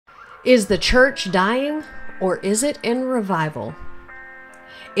Is the church dying, or is it in revival?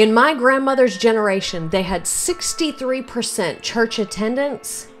 In my grandmother's generation, they had 63% church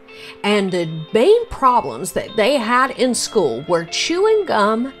attendance, and the main problems that they had in school were chewing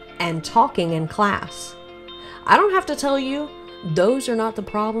gum and talking in class. I don't have to tell you, those are not the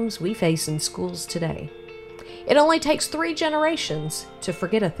problems we face in schools today. It only takes 3 generations to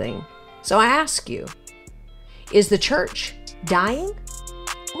forget a thing. So I ask you, is the church dying,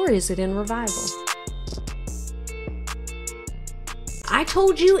 or is it in revival? I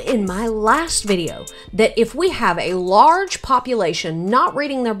told you in my last video that if we have a large population not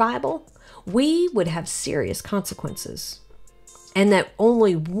reading their Bible, we would have serious consequences. And that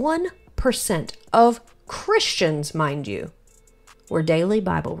only 1% of Christians, mind you, were daily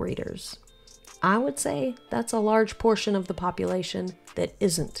Bible readers. I would say that's a large portion of the population that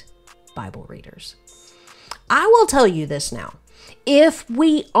isn't Bible readers. I will tell you this now. If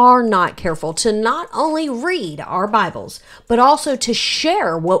we are not careful to not only read our Bibles, but also to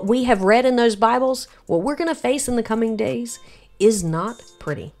share what we have read in those Bibles, what we're going to face in the coming days is not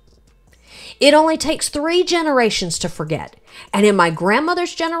pretty. It only takes 3 generations to forget. And in my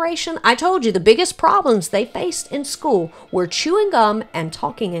grandmother's generation, I told you the biggest problems they faced in school were chewing gum and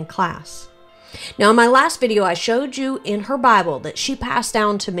talking in class. Now, in my last video, I showed you in her Bible that she passed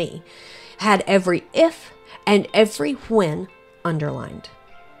down to me, had every if and every when underlined.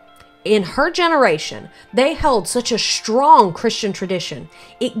 In her generation, they held such a strong Christian tradition,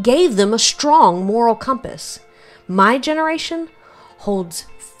 it gave them a strong moral compass. My generation holds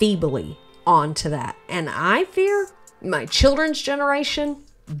feebly on to that, and I fear my children's generation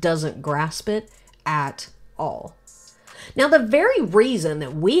doesn't grasp it at all. Now, the very reason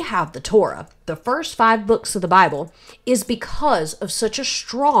that we have the Torah, the first 5 books of the Bible, is because of such a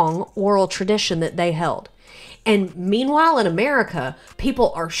strong oral tradition that they held. And meanwhile, in America,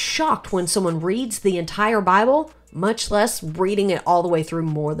 people are shocked when someone reads the entire Bible, much less reading it all the way through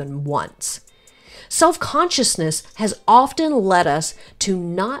more than once. Self-consciousness has often led us to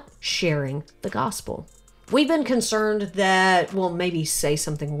not sharing the gospel. We've been concerned that we'll maybe say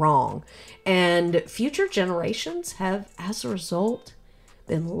something wrong, and future generations have, as a result,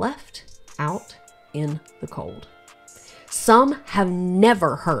 been left out in the cold. Some have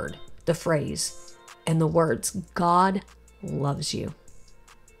never heard the phrase and the words, God loves you.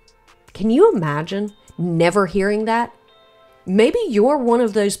 Can you imagine never hearing that? Maybe you're one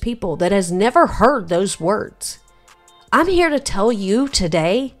of those people that has never heard those words. I'm here to tell you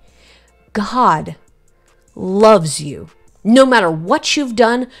today, God loves you. No matter what you've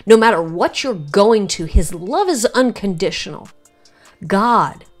done, no matter what you're going to, His love is unconditional.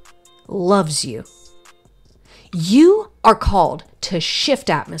 God loves you. You are called to shift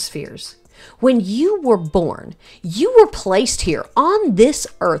atmospheres. When you were born, you were placed here on this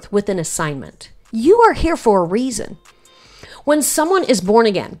earth with an assignment. You are here for a reason. When someone is born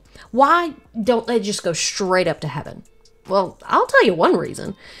again, why don't they just go straight up to heaven? Well, I'll tell you one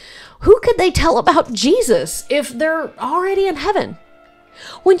reason. Who could they tell about Jesus if they're already in heaven?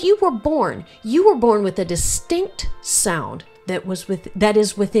 When you were born with a distinct sound that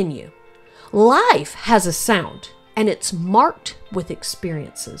is within you. Life has a sound, and it's marked with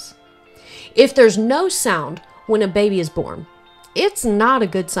experiences. If there's no sound when a baby is born, it's not a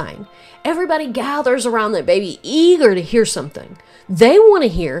good sign. Everybody gathers around that baby eager to hear something. They want to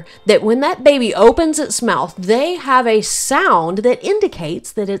hear that when that baby opens its mouth, they have a sound that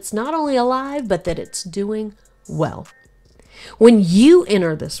indicates that it's not only alive, but that it's doing well. When you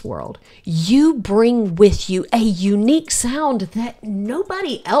enter this world, you bring with you a unique sound that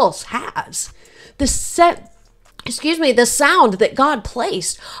nobody else has. The sound that God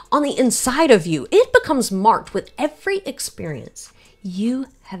placed on the inside of you, it becomes marked with every experience you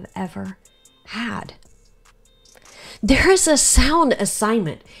have ever had. There is a sound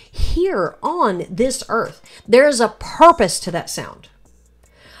assignment here on this earth. There is a purpose to that sound.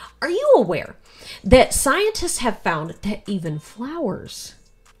 Are you aware that scientists have found that even flowers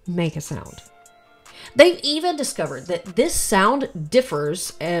make a sound? They've even discovered that this sound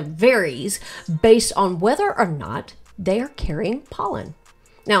varies based on whether or not they are carrying pollen.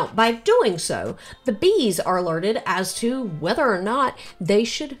 Now, by doing so, the bees are alerted as to whether or not they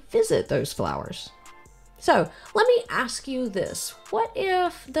should visit those flowers. So, let me ask you this. What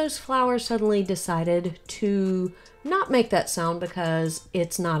if those flowers suddenly decided to not make that sound because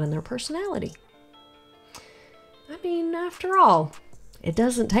it's not in their personality? I mean, after all, it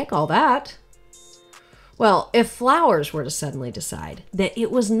doesn't take all that. Well, if flowers were to suddenly decide that it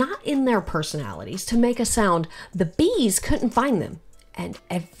was not in their personalities to make a sound, the bees couldn't find them, and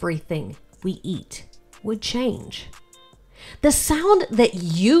everything we eat would change. The sound that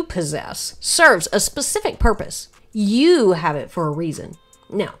you possess serves a specific purpose. You have it for a reason.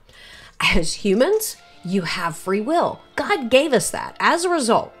 Now, as humans, you have free will. God gave us that. As a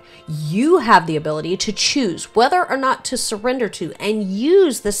result, you have the ability to choose whether or not to surrender to and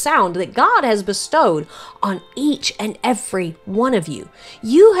use the sound that God has bestowed on each and every one of you.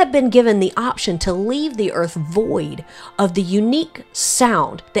 You have been given the option to leave the earth void of the unique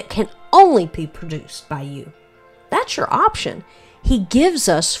sound that can only be produced by you. That's your option. He gives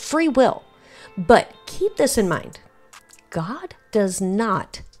us free will. But keep this in mind. God does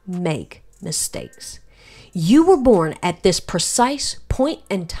not make mistakes. You were born at this precise point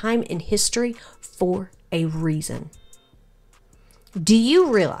in time in history for a reason. Do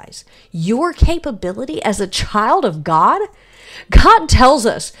you realize your capability as a child of God? God tells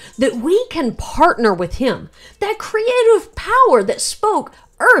us that we can partner with Him, that creative power that spoke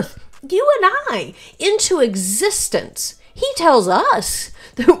earth, you and I, into existence. He tells us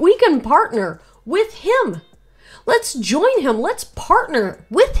that we can partner with Him. Let's join Him. Let's partner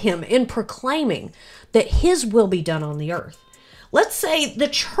with Him in proclaiming that His will be done on the earth. Let's say the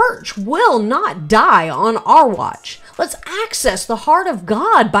church will not die on our watch. Let's access the heart of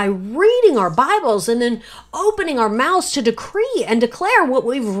God by reading our Bibles and then opening our mouths to decree and declare what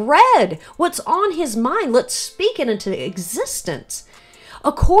we've read, what's on His mind. Let's speak it into existence.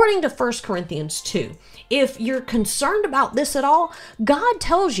 According to 1 Corinthians 2, if you're concerned about this at all, God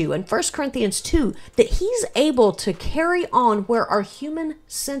tells you in 1 Corinthians 2 that He's able to carry on where our human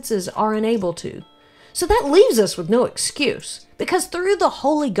senses are unable to. So that leaves us with no excuse, because through the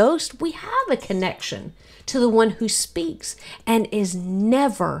Holy Ghost, we have a connection to the one who speaks and is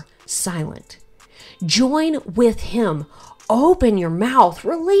never silent. Join with Him. Open your mouth.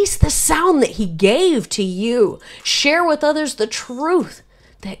 Release the sound that He gave to you. Share with others the truth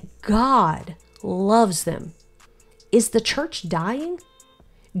that God loves them. Is the church dying?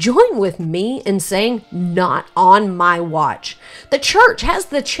 Join with me in saying, not on my watch. The church has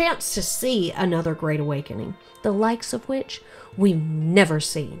the chance to see another great awakening, the likes of which we've never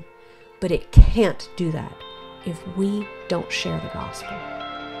seen. But it can't do that if we don't share the gospel.